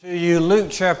To you, Luke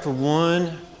chapter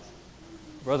 1.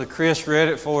 Brother Chris read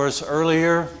it for us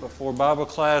earlier before Bible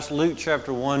class. Luke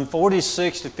chapter 1,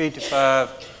 46 to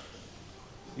 55.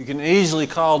 You can easily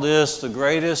call this the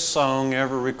greatest song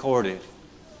ever recorded.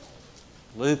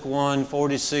 Luke 1,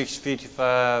 46 to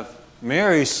 55.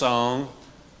 Mary's song,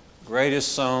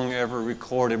 greatest song ever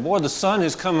recorded. Boy, the sun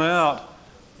has come out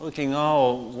looking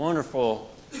all wonderful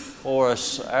for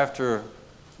us after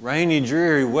rainy,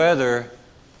 dreary weather.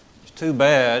 Too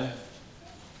bad.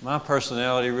 My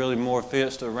personality really more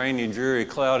fits the rainy, dreary,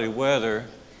 cloudy weather.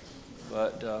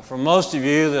 But for most of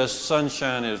you, the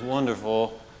sunshine is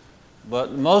wonderful.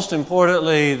 But most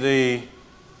importantly, the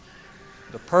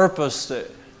purpose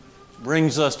that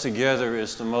brings us together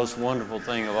is the most wonderful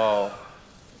thing of all.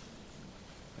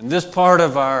 In this part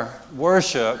of our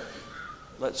worship,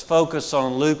 let's focus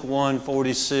on Luke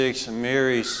 1:46 and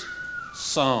Mary's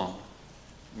song.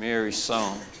 Mary's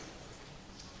song.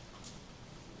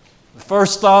 The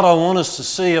first thought I want us to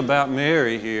see about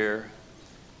Mary here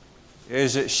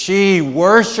is that she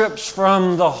worships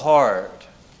from the heart.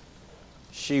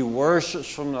 She worships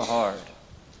from the heart.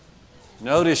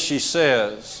 Notice she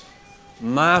says,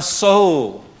 "My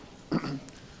soul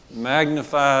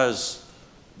magnifies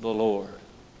the Lord.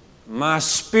 My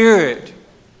spirit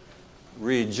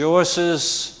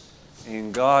rejoices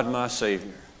in God my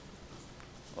Savior."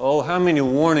 Oh, how many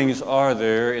warnings are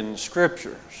there in the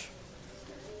Scriptures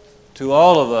to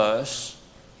all of us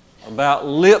about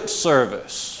lip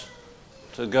service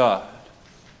to God,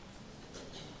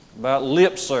 about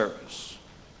lip service,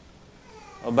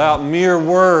 about mere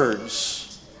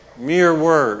words,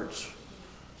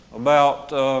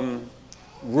 about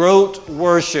rote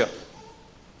worship,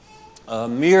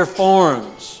 mere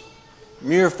forms,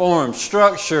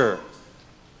 structure,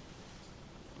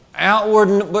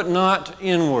 outward but not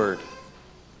inward.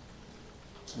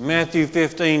 Matthew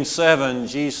 15:7,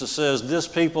 Jesus says, "This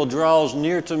people draws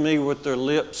near to me with their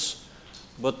lips,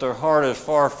 but their heart is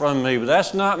far from me." But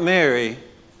that's not Mary.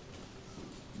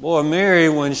 Boy, Mary,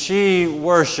 when she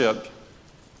worshiped,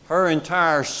 her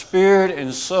entire spirit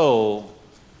and soul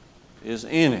is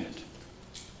in it,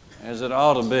 as it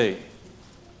ought to be.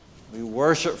 We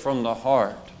worship from the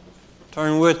heart.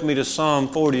 Turn with me to Psalm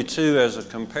 42 as a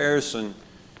comparison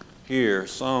here.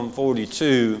 Psalm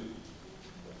 42.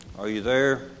 Are you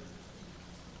there?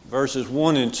 Verses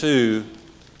 1 and 2.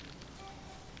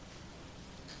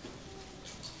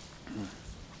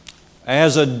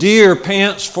 "As a deer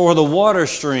pants for the water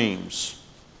streams,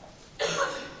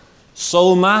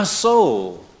 so my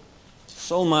soul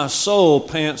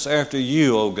pants after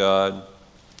you, O God.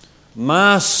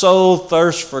 My soul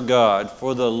thirsts for God,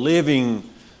 for the living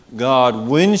God.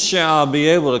 When shall I be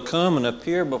able to come and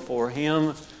appear before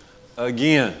Him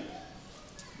again?"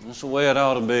 That's the way it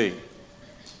ought to be.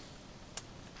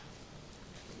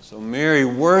 So Mary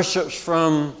worships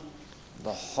from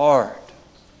the heart.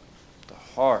 The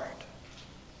heart.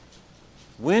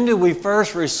 When did we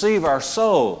first receive our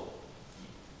soul?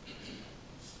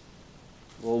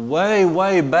 Well,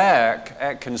 way back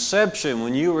at conception,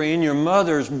 when you were in your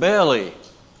mother's belly,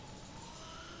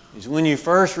 is when you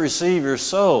first receive your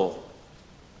soul.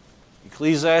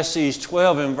 Ecclesiastes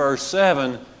 12 and verse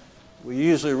 7, we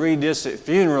usually read this at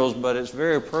funerals, but it's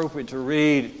very appropriate to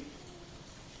read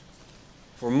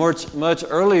for much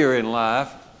earlier in life.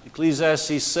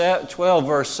 Ecclesiastes 12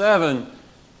 verse 7,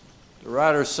 the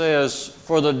writer says,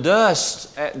 "For the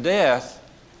dust at death,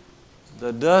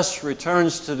 the dust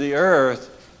returns to the earth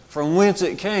from whence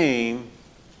it came,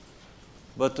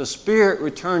 but the spirit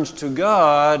returns to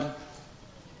God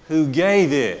who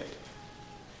gave it."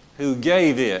 Who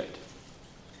gave it.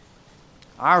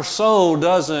 Our soul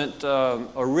doesn't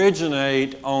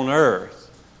originate on earth.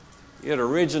 It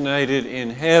originated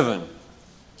in heaven.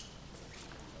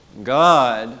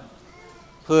 God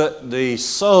put the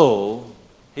soul,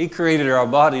 He created our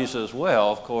bodies as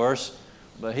well, of course,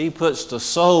 but He puts the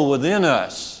soul within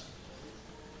us.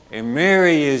 And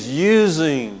Mary is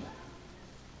using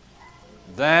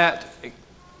that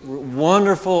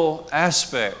wonderful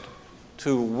aspect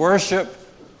to worship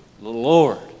the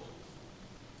Lord.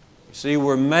 You see,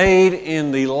 we're made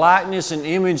in the likeness and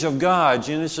image of God,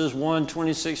 Genesis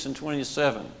 1:26 and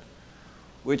 27,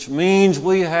 which means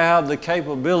we have the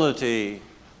capability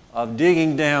of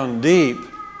digging down deep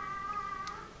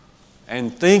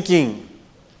and thinking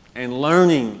and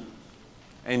learning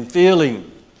and feeling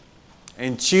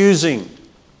and choosing.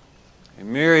 And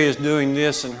Mary is doing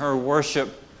this in her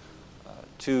worship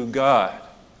to God.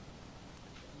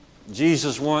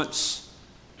 Jesus once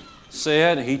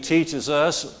said, He teaches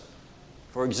us,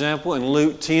 for example, in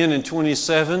Luke 10 and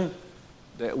 27,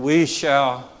 that we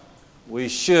should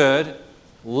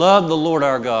love the Lord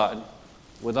our God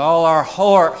with all our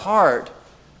heart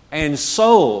and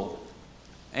soul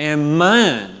and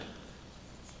mind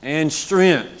and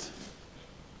strength.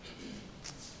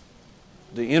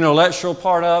 The intellectual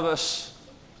part of us,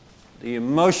 the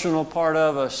emotional part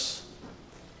of us,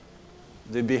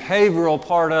 the behavioral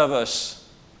part of us,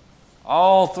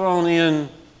 all thrown in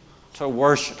to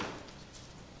worship.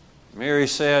 Mary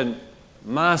said,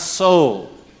 my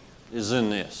soul is in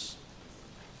this.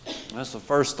 That's the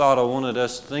first thought I wanted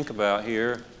us to think about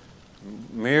here.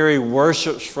 Mary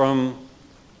worships from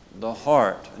the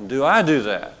heart. And do I do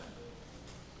that?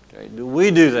 Okay, do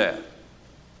we do that?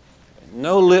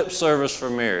 No lip service for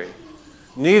Mary.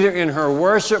 Neither in her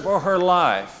worship or her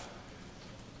life.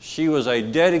 She was a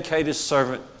dedicated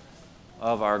servant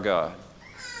of our God.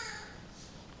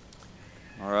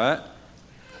 All right.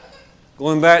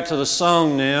 Going back to the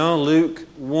song now, Luke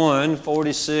 1,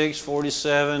 46,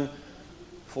 47,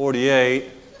 48.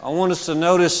 I want us to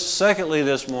notice, secondly,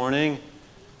 this morning,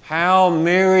 how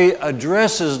Mary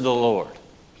addresses the Lord.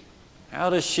 How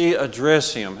does she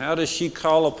address Him? How does she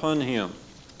call upon Him?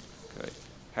 Okay.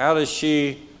 How does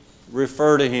she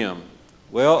refer to Him?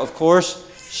 Well, of course,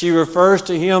 she refers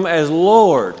to Him as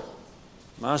Lord.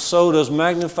 My soul does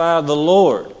magnify the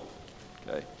Lord.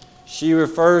 Okay. She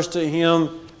refers to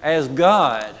Him as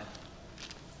God.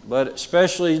 But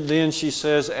especially then she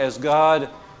says, as God,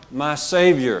 my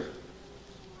Savior.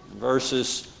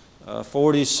 Verses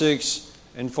 46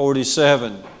 and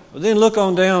 47. But then look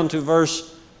on down to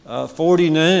verse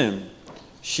 49.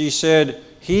 She said,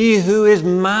 He who is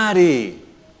mighty.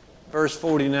 Verse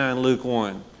 49, Luke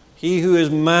 1. He who is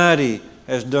mighty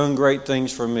has done great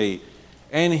things for me.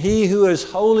 And He who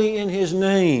is holy in His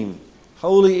name.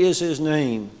 Holy is His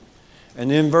name.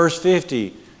 And then verse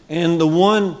 50. And the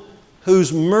one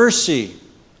whose mercy,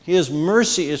 His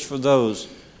mercy is for those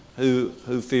who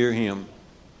fear Him.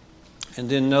 And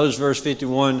then notice verse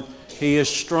 51, He is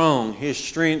strong. His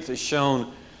strength is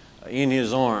shown in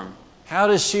His arm. How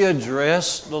does she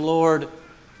address the Lord?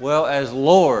 Well, as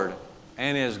Lord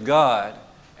and as God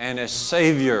and as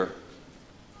Savior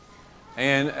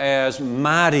and as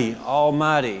mighty,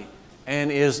 almighty,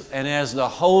 and as the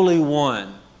Holy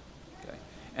One, okay,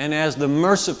 and as the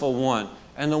merciful one,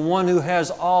 and the one who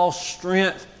has all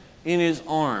strength in His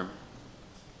arm.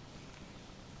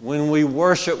 When we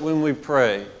worship, when we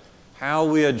pray, how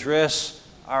we address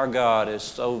our God is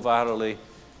so vitally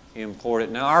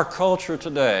important. Now, our culture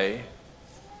today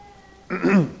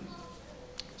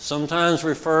sometimes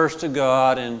refers to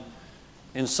God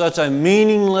in such a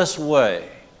meaningless way.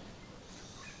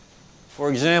 For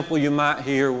example, you might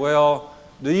hear, well,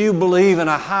 do you believe in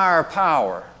a higher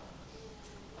power?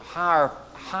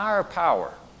 Higher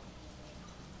power?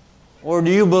 Or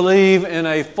do you believe in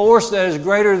a force that is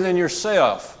greater than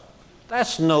yourself?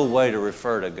 That's no way to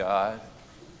refer to God.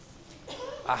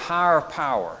 A higher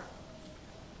power.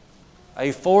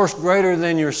 A force greater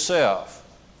than yourself.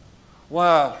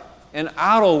 Well, an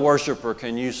idol worshiper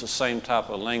can use the same type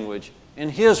of language in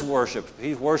his worship.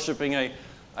 He's worshiping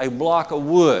a block of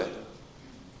wood.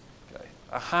 Okay.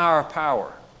 A higher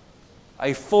power.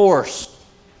 A force.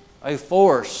 A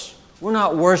force. We're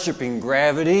not worshiping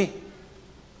gravity.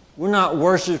 We're not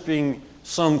worshiping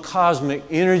some cosmic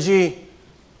energy.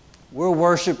 We're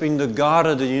worshiping the God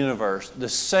of the universe, the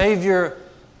Savior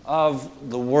of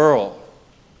the world.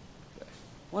 I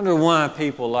wonder why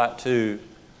people like to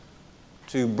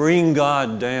bring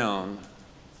God down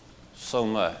so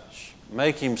much,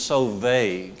 make Him so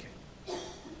vague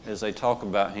as they talk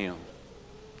about Him.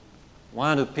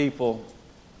 Why do people...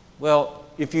 Well,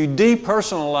 if you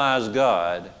depersonalize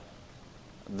God,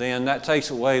 then that takes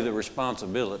away the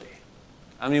responsibility.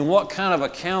 I mean, what kind of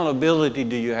accountability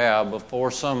do you have before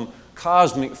some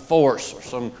cosmic force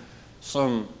or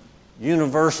some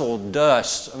universal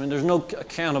dust? I mean, there's no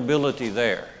accountability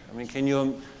there. I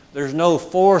mean, there's no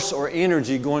force or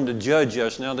energy going to judge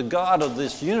us. Now, the God of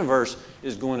this universe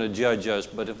is going to judge us,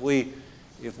 but if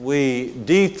we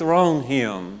dethrone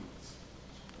Him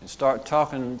and start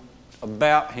talking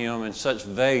about Him in such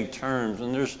vague terms,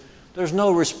 and there's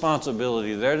no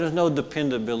responsibility there. There's no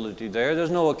dependability there. There's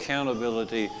no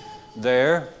accountability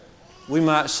there. We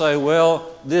might say,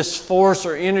 well, this force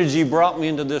or energy brought me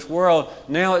into this world.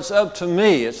 Now it's up to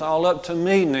me. It's all up to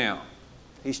me now.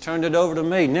 He's turned it over to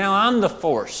me. Now I'm the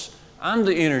force. I'm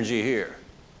the energy here.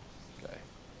 Okay.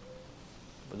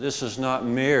 But this is not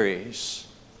Mary's.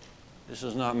 This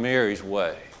is not Mary's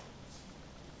way.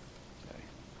 Okay.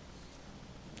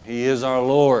 He is our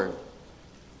Lord.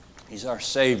 He's our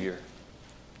Savior.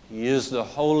 He is the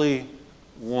Holy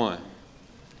One.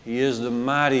 He is the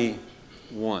Mighty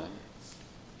One.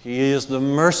 He is the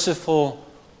Merciful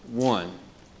One.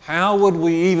 How would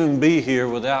we even be here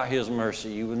without His mercy?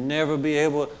 You would never be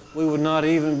able, we would not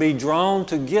even be drawn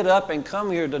to get up and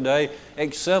come here today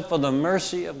except for the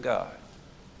mercy of God.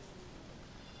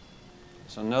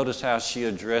 So notice how she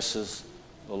addresses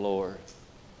the Lord.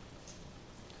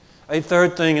 A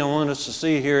third thing I want us to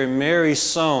see here in Mary's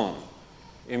song,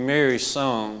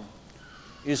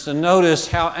 is to notice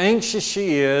how anxious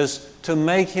she is to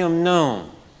make Him known.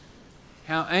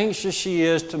 How anxious she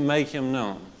is to make Him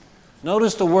known.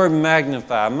 Notice the word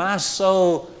magnify. My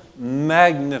soul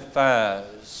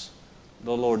magnifies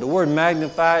the Lord. The word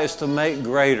magnify is to make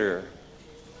greater.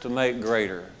 To make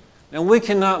greater. Now we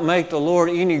cannot make the Lord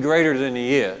any greater than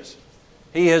He is.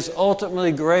 He is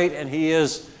ultimately great and He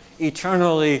is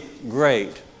eternally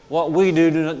great. What we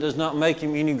do does not make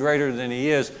Him any greater than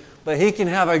He is. But He can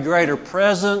have a greater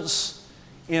presence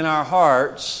in our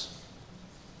hearts.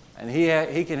 And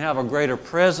He can have a greater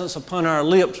presence upon our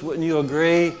lips. Wouldn't you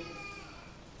agree?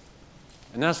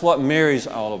 And that's what Mary's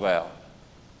all about.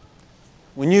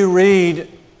 When you read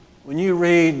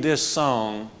this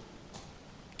song,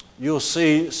 you'll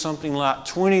see something like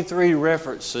 23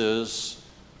 references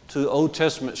to Old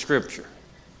Testament Scripture.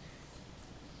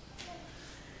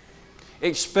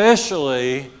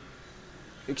 Especially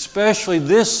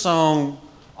this song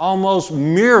almost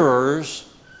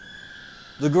mirrors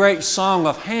the great song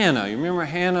of Hannah. You remember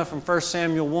Hannah from 1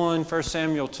 Samuel 1, 1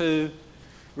 Samuel 2?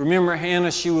 Remember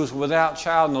Hannah, she was without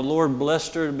child and the Lord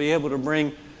blessed her to be able to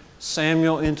bring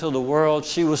Samuel into the world.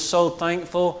 She was so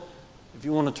thankful. If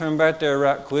you want to turn back there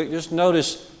right quick, just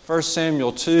notice 1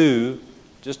 Samuel 2,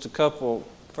 just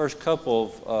first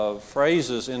couple of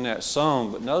phrases in that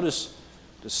song. But notice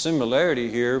the similarity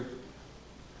here.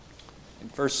 In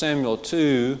 1 Samuel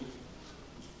 2,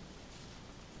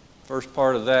 first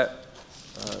part of that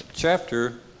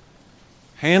chapter,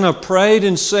 Hannah prayed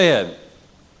and said,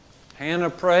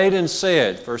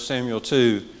 1 Samuel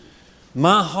 2,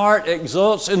 my heart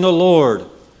exults in the Lord.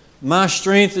 My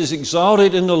strength is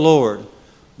exalted in the Lord.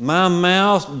 My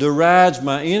mouth derides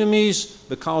my enemies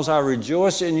because I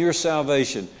rejoice in your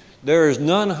salvation. There is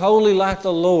none holy like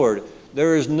the Lord.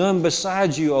 There is none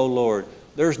beside you, O Lord.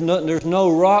 There's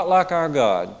no rock like our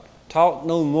God. Talk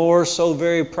no more so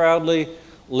very proudly.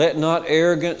 Let not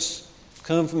arrogance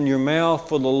come from your mouth,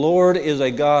 for the Lord is a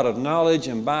God of knowledge,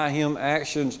 and by Him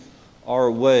actions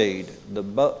are weighed. The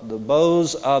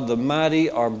bows of the mighty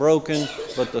are broken,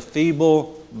 but the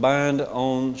feeble bind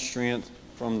on strength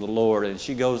from the Lord. And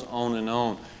she goes on and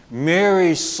on.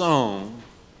 Mary's song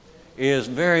is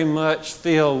very much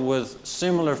filled with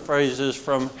similar phrases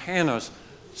from Hannah's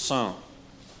song.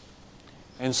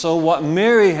 And so what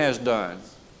Mary has done,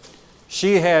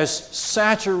 she has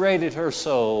saturated her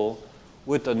soul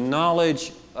with the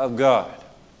knowledge of God.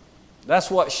 That's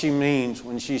what she means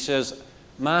when she says,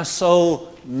 my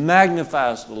soul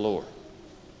magnifies the Lord.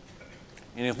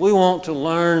 And if we want to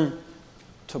learn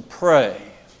to pray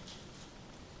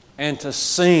and to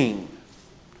sing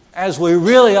as we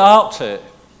really ought to,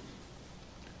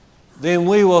 then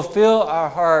we will fill our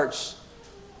hearts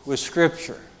with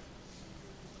Scripture.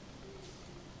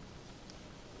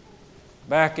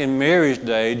 Back in Mary's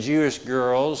day, Jewish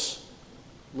girls,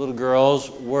 little girls,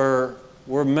 were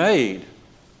made.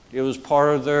 It was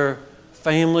part of their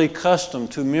family custom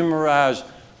to memorize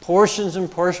portions and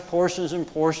portions and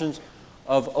portions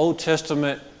of Old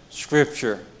Testament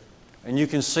Scripture. And you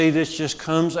can see this just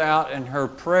comes out in her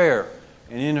prayer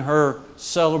and in her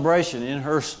celebration, in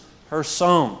her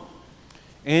song.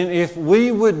 And if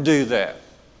we would do that,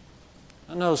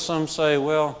 I know some say,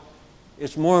 well,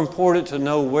 it's more important to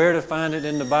know where to find it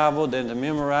in the Bible than to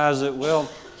memorize it. Well,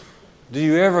 do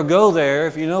you ever go there?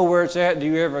 If you know where it's at, do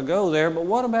you ever go there? But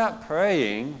what about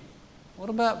praying? What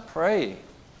about praying?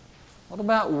 What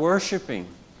about worshiping?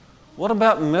 What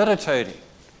about meditating?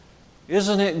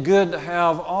 Isn't it good to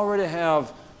already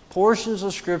have portions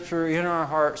of Scripture in our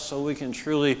hearts so we can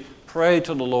truly pray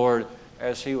to the Lord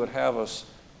as He would have us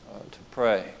to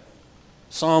pray?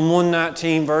 Psalm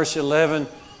 119, verse 11,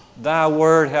 Thy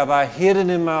word have I hidden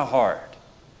in my heart.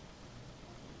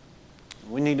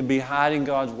 We need to be hiding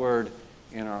God's word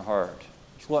in our heart.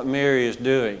 It's what Mary is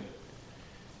doing.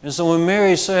 And so when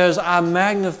Mary says, I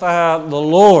magnify the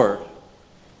Lord,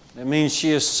 that means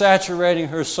she is saturating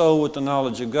her soul with the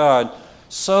knowledge of God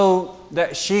so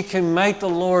that she can make the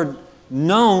Lord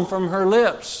known from her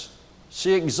lips.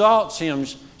 She exalts Him.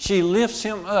 She lifts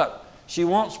Him up. She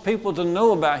wants people to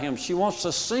know about Him. She wants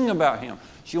to sing about Him.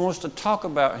 She wants to talk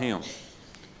about Him.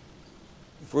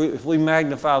 If we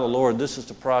magnify the Lord, this is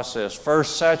the process.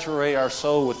 First, saturate our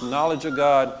soul with knowledge of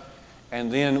God, and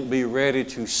then be ready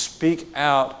to speak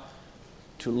out,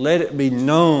 to let it be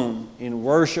known in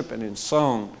worship and in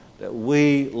song that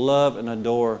we love and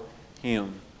adore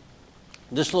Him.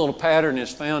 This little pattern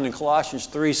is found in Colossians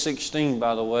 3:16,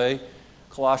 by the way.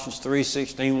 Colossians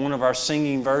 3:16, one of our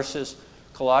singing verses.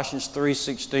 Colossians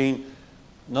 3:16.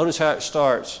 Notice how it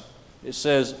starts. It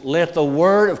says, "Let the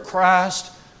word of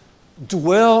Christ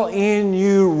dwell in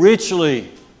you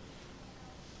richly."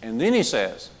 And then he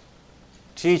says,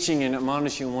 "Teaching and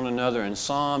admonishing one another in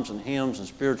psalms and hymns and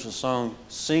spiritual songs,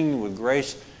 singing with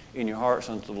grace in your hearts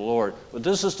unto the Lord." But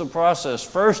this is the process.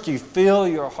 First, you fill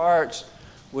your hearts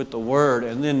with the Word,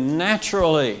 and then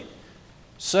naturally,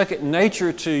 second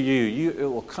nature to you, it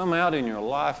will come out in your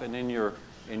life and in your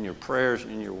prayers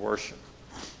and in your worship.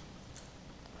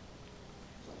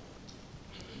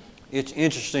 It's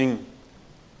interesting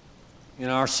in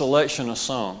our selection of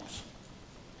songs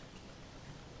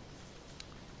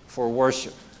for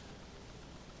worship.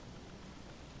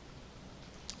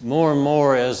 More and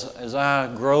more as I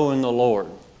grow in the Lord,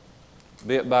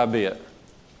 bit by bit,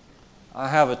 I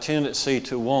have a tendency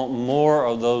to want more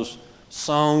of those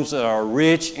songs that are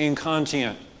rich in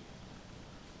content.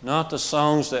 Not the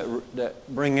songs that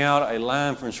bring out a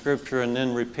line from Scripture and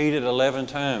then repeat it 11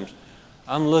 times.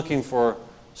 I'm looking for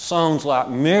songs like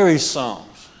Mary's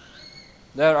songs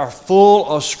that are full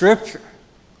of Scripture,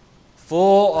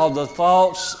 full of the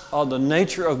thoughts of the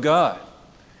nature of God.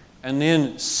 And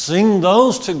then sing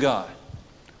those to God.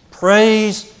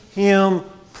 Praise Him,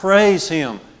 praise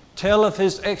Him. Tell of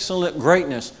His excellent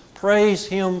greatness. Praise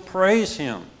Him, praise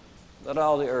Him. Let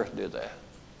all the earth do that.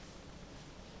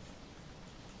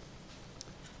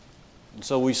 And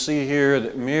so we see here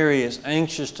that Mary is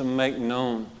anxious to make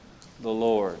known the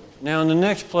Lord. Now in the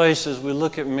next place, as we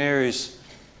look at Mary's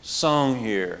song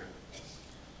here,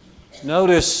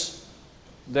 notice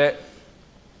that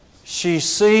she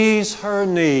sees her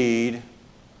need,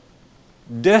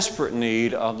 desperate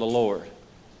need of the Lord.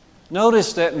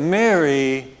 Notice that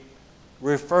Mary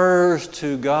refers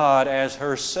to God as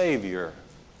her Savior.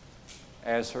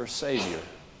 As her Savior.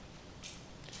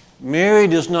 Mary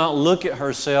does not look at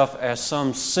herself as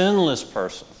some sinless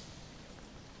person,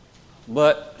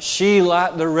 but she,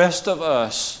 like the rest of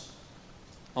us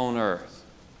on earth,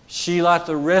 she, like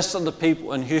the rest of the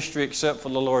people in history except for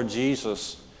the Lord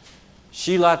Jesus,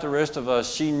 she, like the rest of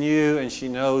us, she knew and she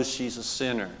knows she's a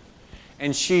sinner.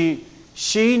 And she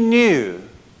knew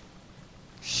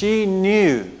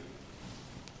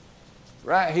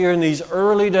right here in these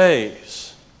early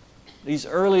days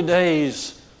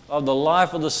of the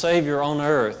life of the Savior on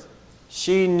earth,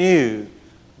 she knew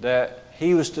that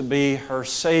He was to be her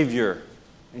Savior.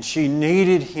 And she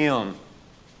needed Him.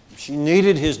 She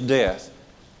needed His death.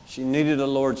 She needed the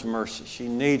Lord's mercy. She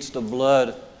needs the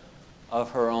blood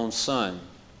of her own Son.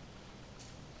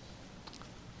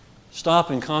 Stop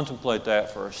and contemplate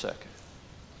that for a second.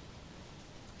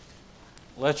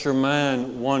 Let your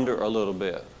mind wander a little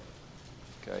bit.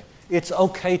 Okay? It's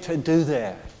okay to do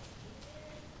that.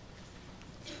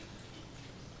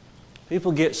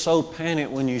 People get so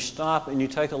panicked when you stop and you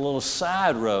take a little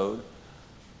side road.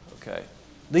 Okay?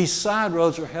 These side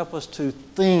roads will help us to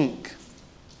think.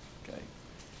 Okay?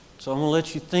 So I'm going to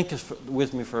let you think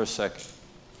with me for a second.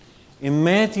 In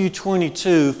Matthew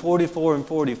 22, 44 and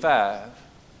 45,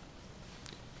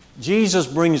 Jesus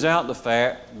brings out the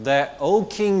fact that old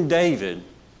King David,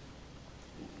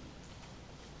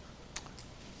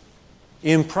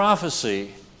 in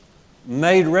prophecy,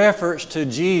 made reference to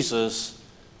Jesus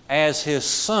as His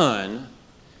Son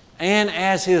and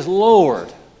as His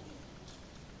Lord.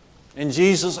 And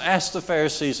Jesus asked the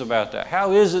Pharisees about that.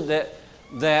 How is it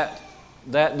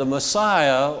that the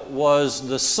Messiah was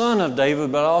the Son of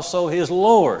David, but also His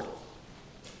Lord?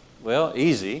 Well,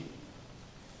 easy.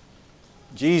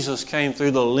 Jesus came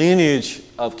through the lineage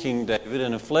of King David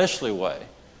in a fleshly way.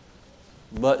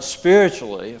 But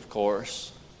spiritually, of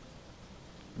course,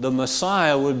 the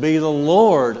Messiah would be the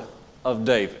Lord of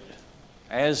David,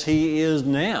 as He is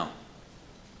now.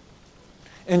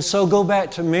 And so go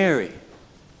back to Mary.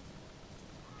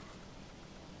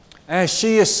 As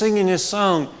she is singing this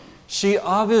song, she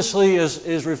obviously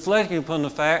is reflecting upon the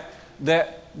fact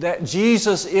that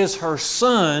Jesus is her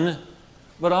Son,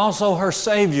 but also her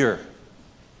Savior.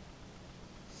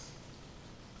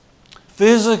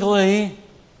 Physically,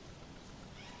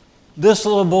 this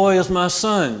little boy is my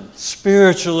son.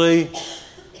 Spiritually,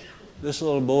 this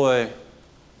little boy,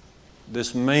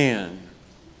 this man,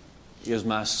 is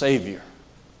my Savior.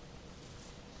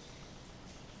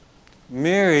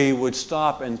 Mary would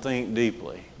stop and think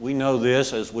deeply. We know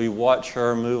this as we watch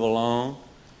her move along.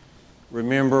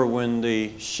 Remember when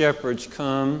the shepherds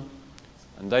come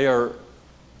and they are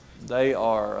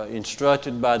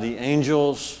instructed by the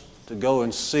angels to go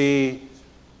and see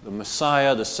the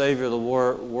Messiah, the Savior of the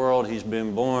world. He's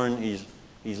been born.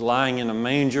 He's lying in a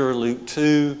manger, Luke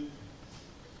 2.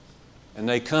 And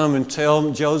they come and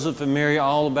tell Joseph and Mary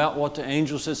all about what the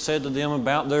angels had said to them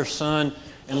about their son.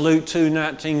 And Luke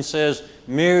 2:19 says,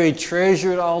 Mary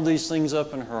treasured all these things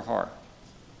up in her heart.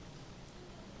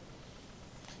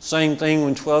 Same thing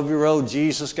when 12-year-old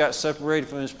Jesus got separated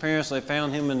from his parents. They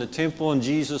found him in the temple, and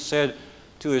Jesus said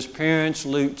to his parents,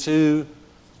 Luke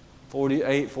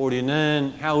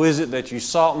 2:48-49, how is it that you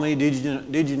sought me?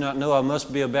 Did you not know I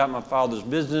must be about my Father's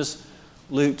business?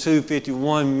 Luke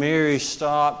 2:51, Mary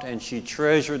stopped and she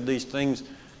treasured these things,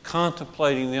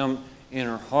 contemplating them in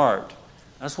her heart.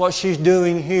 That's what she's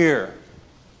doing here.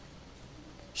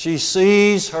 She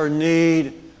sees her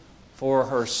need for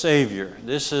her Savior.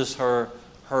 This is her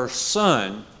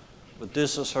son, but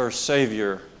this is her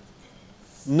Savior.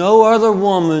 No other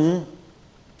woman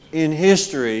in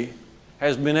history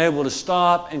has been able to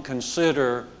stop and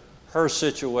consider her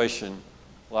situation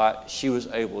like she was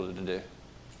able to do.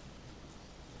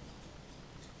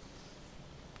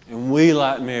 And we,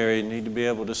 like Mary, need to be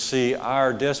able to see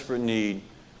our desperate need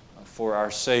for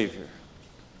our Savior,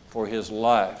 for His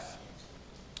life,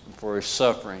 for His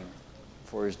suffering,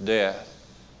 for His death,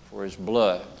 for His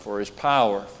blood, for His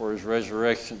power, for His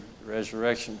resurrection,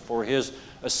 for His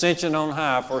ascension on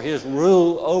high, for His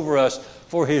rule over us,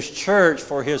 for His church,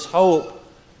 for His hope,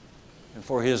 and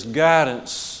for His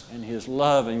guidance and His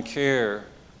love and care.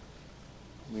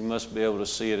 We must be able to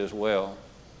see it as well.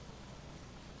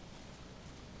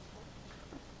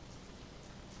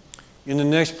 In the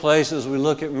next place, as we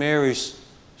look at Mary's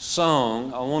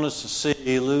song, I want us to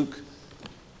see Luke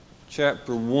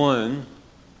chapter 1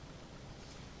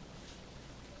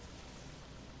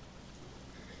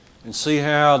 and see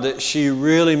how that she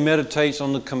really meditates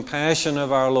on the compassion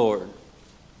of our Lord.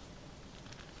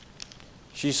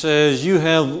 She says, You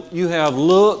have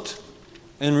looked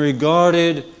and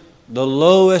regarded the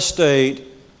low estate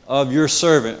of your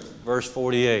servant. Verse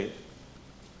 48.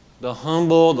 The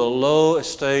humble, the low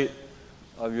estate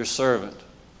of your servant.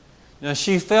 Now,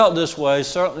 she felt this way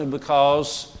certainly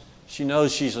because she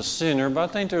knows she's a sinner,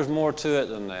 but I think there's more to it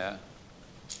than that.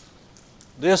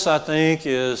 This, I think,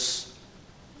 is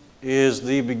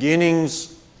the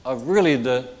beginnings of really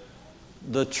the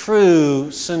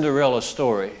true Cinderella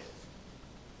story.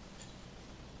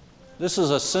 This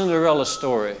is a Cinderella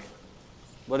story,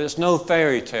 but it's no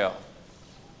fairy tale.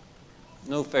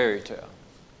 No fairy tale.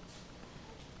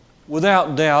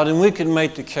 Without doubt, and we could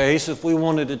make the case if we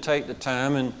wanted to take the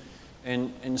time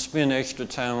and spend extra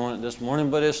time on it this morning,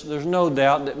 but there's no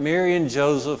doubt that Mary and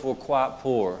Joseph were quite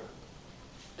poor.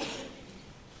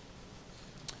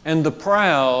 And the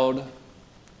proud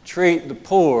treat the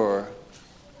poor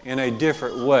in a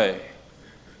different way.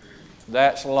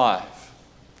 That's life.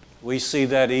 We see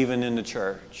that even in the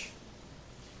church.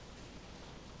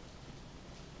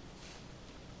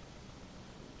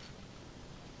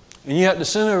 And yet the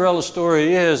Cinderella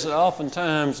story is that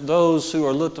oftentimes those who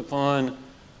are looked upon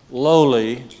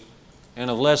lowly and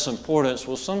of less importance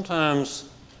will sometimes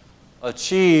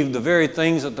achieve the very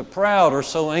things that the proud are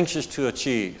so anxious to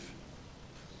achieve.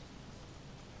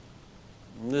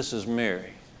 And this is Mary.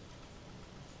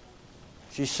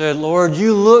 She said, Lord,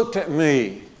 you looked at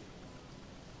me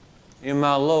in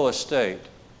my low estate.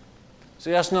 See,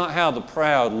 that's not how the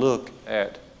proud look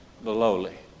at the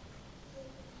lowly.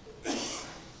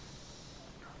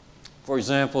 For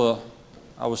example,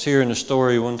 I was hearing a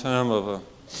story one time of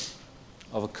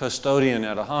a custodian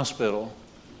at a hospital.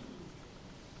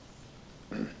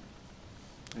 And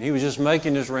he was just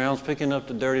making his rounds, picking up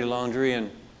the dirty laundry,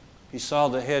 and he saw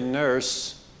the head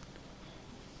nurse.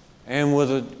 And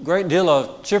with a great deal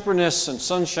of chipperness and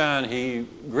sunshine, he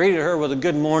greeted her with a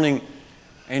good morning,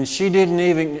 and she didn't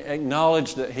even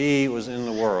acknowledge that he was in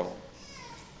the world.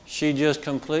 She just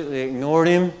completely ignored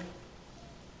him,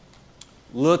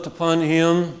 looked upon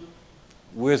him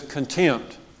with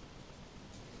contempt.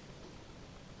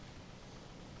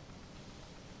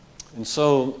 And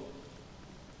so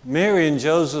Mary and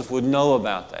Joseph would know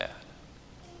about that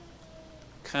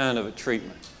kind of a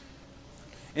treatment.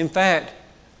 In fact,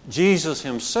 Jesus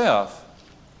himself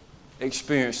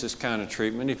experienced this kind of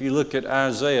treatment. If you look at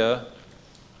Isaiah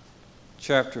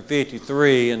chapter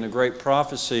 53 and the great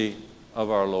prophecy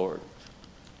of our Lord,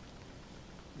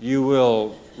 you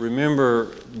will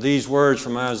remember these words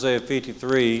from Isaiah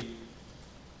 53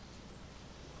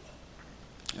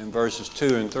 and verses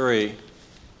 2 and 3.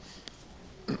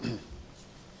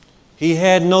 He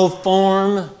had no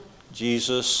form,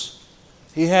 Jesus,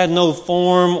 he had no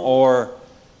form or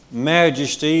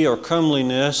majesty or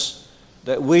comeliness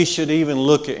that we should even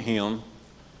look at him.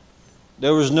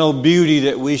 There was no beauty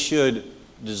that we should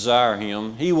desire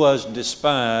him. He was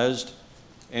despised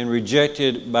and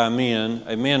rejected by men,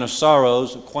 a man of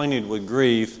sorrows, acquainted with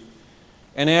grief.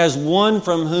 And as one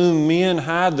from whom men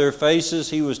hide their faces,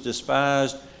 he was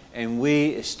despised, and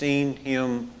we esteemed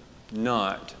him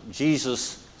not.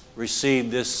 Jesus received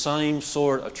this same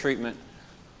sort of treatment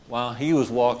while he was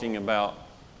walking about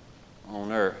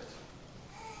on earth.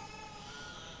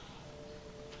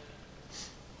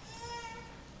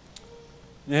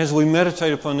 And as we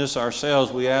meditate upon this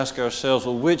ourselves, we ask ourselves,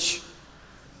 well,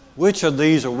 which of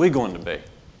these are we going to be?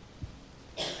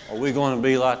 Are we going to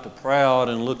be like the proud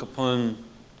and look upon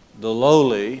the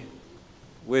lowly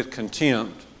with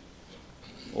contempt?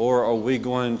 Or are we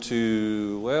going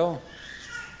to,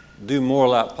 do more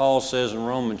like Paul says in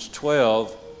Romans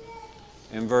 12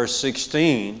 and verse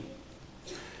 16,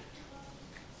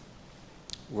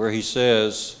 where he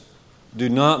says, "Do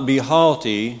not be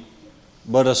haughty,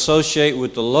 but associate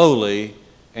with the lowly,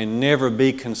 and never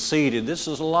be conceited." This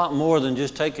is a lot more than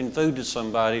just taking food to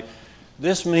somebody.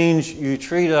 This means you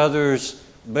treat others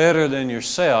better than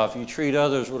yourself. You treat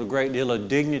others with a great deal of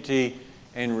dignity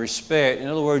and respect. In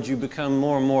other words, you become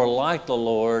more and more like the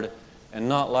Lord and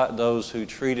not like those who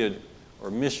treated or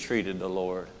mistreated the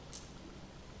Lord.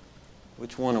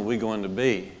 Which one are we going to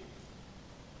be?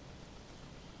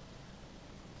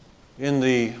 In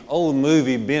the old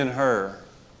movie Ben-Hur,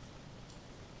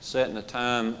 set in the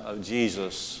time of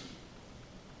Jesus,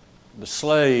 the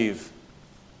slaves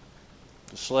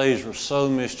were so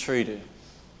mistreated.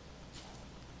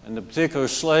 And the particular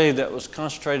slave that was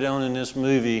concentrated on in this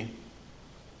movie,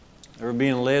 they were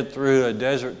being led through a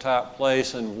desert-type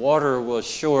place, and water was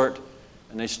short,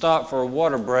 and they stopped for a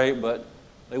water break, but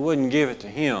they wouldn't give it to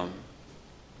him,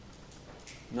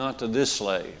 not to this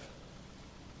slave.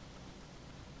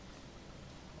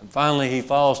 And finally, he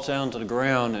falls down to the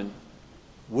ground and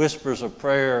whispers a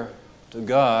prayer to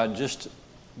God, just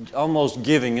almost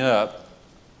giving up.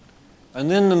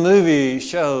 And then the movie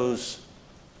shows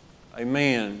a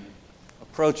man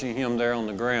approaching him there on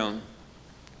the ground.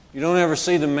 You don't ever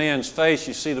see the man's face,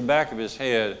 you see the back of his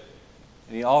head,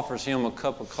 and he offers him a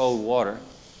cup of cold water.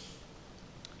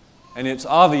 And it's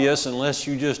obvious, unless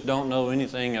you just don't know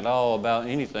anything at all about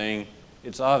anything,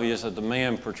 it's obvious that the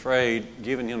man portrayed,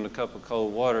 giving him the cup of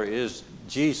cold water, is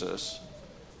Jesus.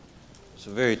 It's a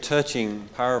very touching,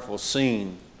 powerful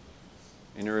scene.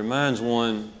 And it reminds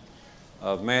one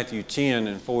of Matthew 10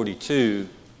 and 42,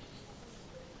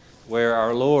 where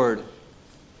our Lord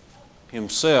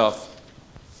himself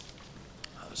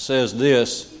says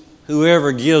this,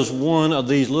 "Whoever gives one of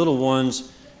these little ones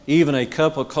even a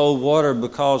cup of cold water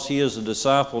because he is a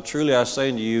disciple, truly I say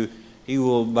unto you, he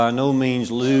will by no means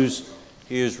lose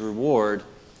his reward."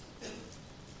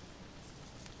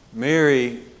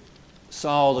 Mary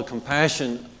saw the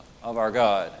compassion of our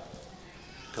God,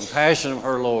 compassion of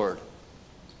her Lord.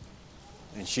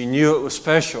 And she knew it was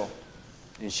special.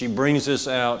 And she brings this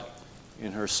out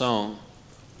in her song.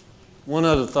 One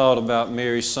other thought about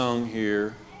Mary's song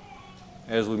here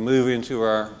as we move into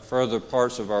our further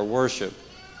parts of our worship.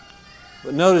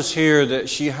 But notice here that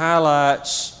she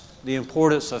highlights the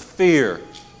importance of fear.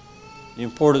 The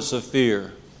importance of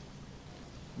fear.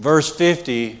 Verse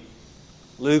 50,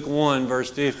 Luke 1, verse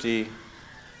 50,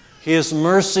 "His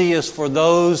mercy is for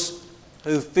those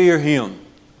who fear Him."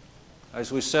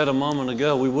 As we said a moment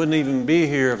ago, we wouldn't even be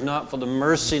here if not for the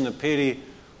mercy and the pity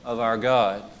of our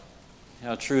God.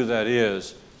 How true that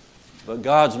is. But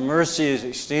God's mercy is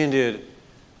extended.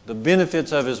 The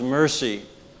benefits of His mercy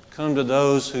come to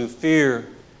those who fear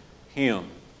Him.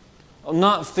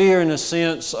 Not fear in the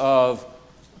sense of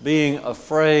being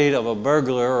afraid of a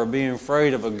burglar or being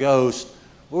afraid of a ghost.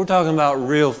 We're talking about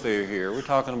real fear here. We're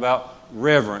talking about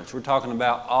reverence. We're talking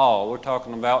about awe. We're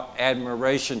talking about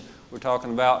admiration. We're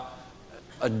talking about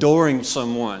adoring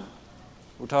someone.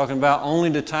 We're talking about only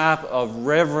the type of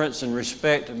reverence and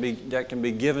respect that can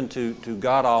be given to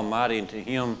God Almighty and to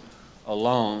Him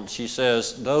alone. She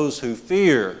says, those who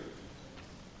fear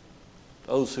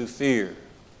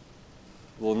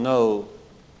will know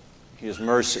His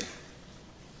mercy.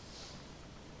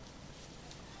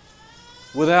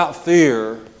 Without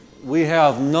fear, we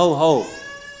have no hope.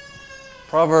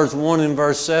 Proverbs 1 and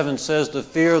verse 7 says, "The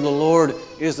fear of the Lord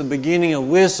is the beginning of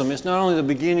wisdom." It's not only the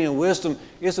beginning of wisdom,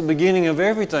 it's the beginning of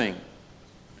everything.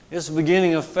 It's the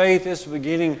beginning of faith. It's the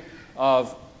beginning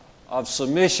of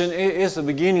submission. It's the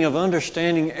beginning of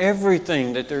understanding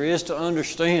everything that there is to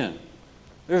understand.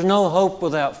 There's no hope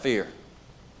without fear.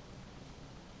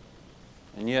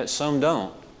 And yet some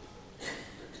don't.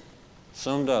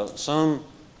 Some don't.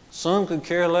 Some could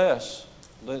care less.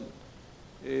 But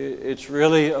it's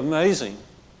really amazing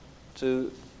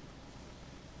to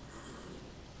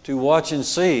to watch and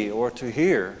see or to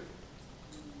hear.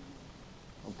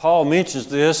 Paul mentions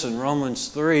this in Romans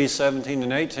 3, 17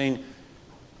 and 18.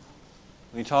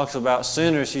 When he talks about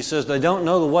sinners, he says they don't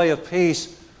know the way of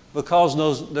peace because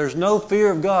there's no fear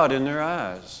of God in their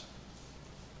eyes.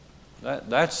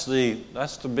 That's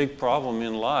the big problem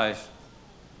in life.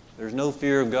 There's no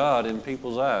fear of God in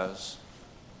people's eyes.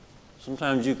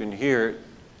 Sometimes you can hear it.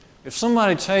 If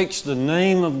somebody takes the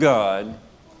name of God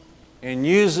and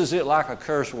uses it like a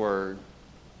curse word,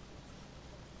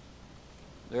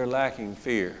 they're lacking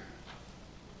fear.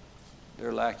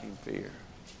 They're lacking fear.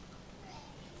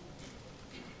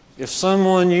 If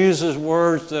someone uses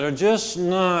words that are just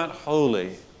not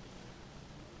holy,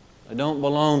 they don't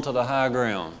belong to the high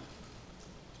ground,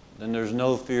 then there's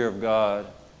no fear of God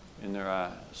in their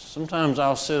eyes. Sometimes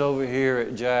I'll sit over here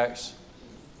at Jack's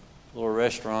little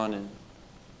restaurant and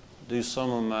do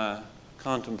some of my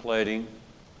contemplating.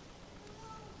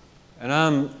 And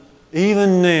I'm,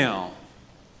 even now,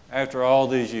 after all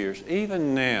these years,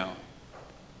 even now,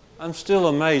 I'm still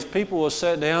amazed. People will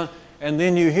sit down and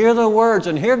then you hear the words,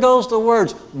 and here goes the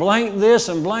words, blank this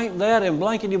and blank that and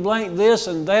blankety blank this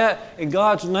and that, and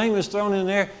God's name is thrown in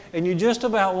there, and you just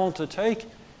about want to take,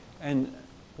 and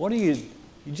you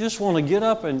just want to get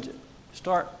up and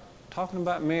start talking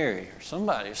about Mary or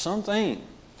somebody or something.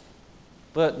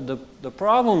 But the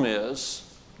problem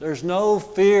is there's no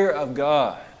fear of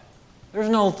God. There's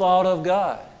no thought of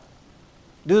God.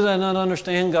 Do they not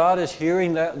understand God is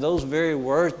hearing those very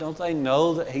words? Don't they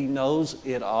know that He knows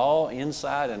it all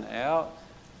inside and out?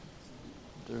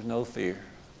 There's no fear.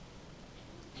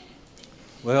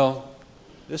 Well,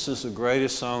 this is the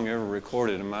greatest song ever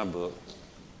recorded in my book.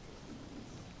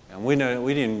 And we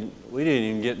didn't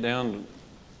even get down to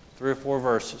 3 or 4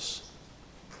 verses.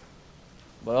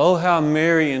 But oh, how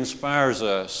Mary inspires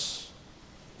us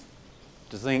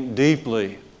to think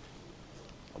deeply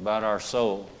about our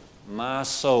soul. My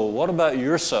soul. What about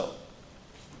your soul?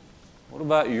 What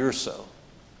about your soul?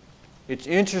 It's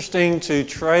interesting to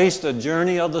trace the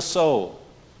journey of the soul.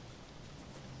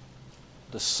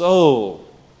 The soul.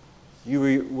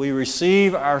 We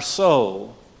receive our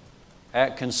soul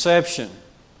at conception.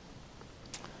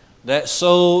 That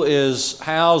soul is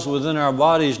housed within our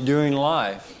bodies during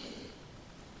life.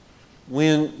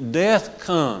 When death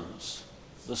comes,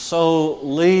 the soul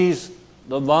leaves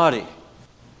the body.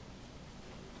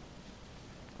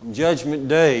 On Judgment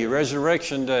Day,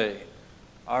 Resurrection Day,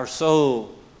 our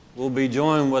soul will be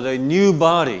joined with a new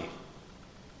body.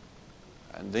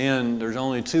 And then there's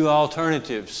only 2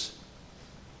 alternatives.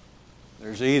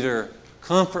 There's either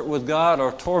comfort with God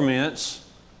or torments.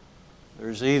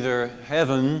 There's either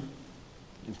heaven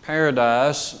and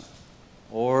paradise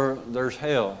or there's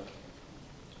hell.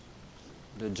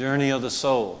 The journey of the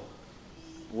soul.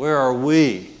 Where are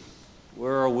we?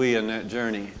 Where are we in that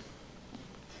journey?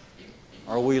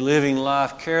 Are we living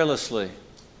life carelessly?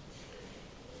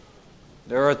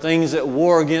 There are things that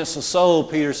war against the soul,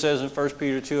 Peter says in 1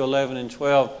 Peter 2, 11 and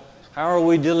 12. How are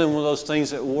we dealing with those things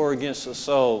that war against the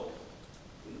soul?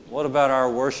 What about our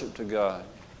worship to God?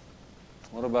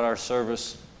 What about our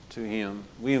service to Him?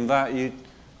 We invite you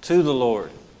to the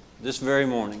Lord this very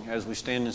morning as we stand and